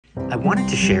I wanted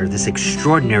to share this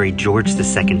extraordinary George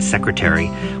II secretary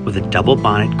with a double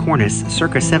bonnet cornice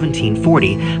circa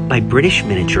 1740 by British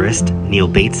miniaturist Neil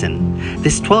Bateson.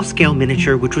 This 12-scale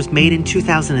miniature, which was made in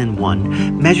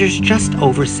 2001, measures just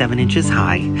over 7 inches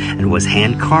high and was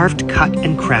hand-carved, cut,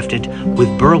 and crafted with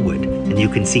burlwood, and you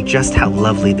can see just how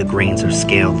lovely the grains are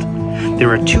scaled. There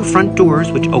are 2 front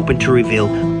doors which open to reveal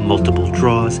multiple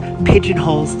drawers,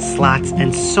 pigeonholes, slots,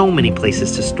 and so many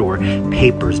places to store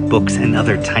papers, books, and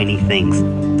other tiny things.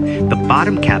 The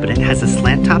bottom cabinet has a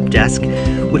slant-top desk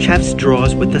which has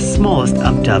drawers with the smallest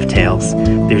of dovetails.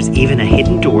 There's even a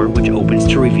hidden door which opens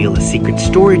to reveal a secret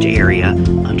storage area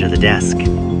under the desk.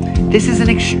 This is an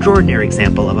extraordinary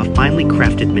example of a finely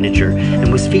crafted miniature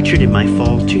and was featured in my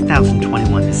fall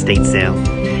 2021 estate sale.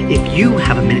 If you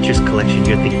have a miniatures collection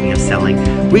you're thinking of selling,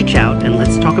 reach out and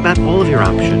let's talk about all of your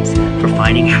options for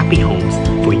finding happy homes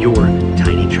for your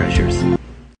tiny treasures.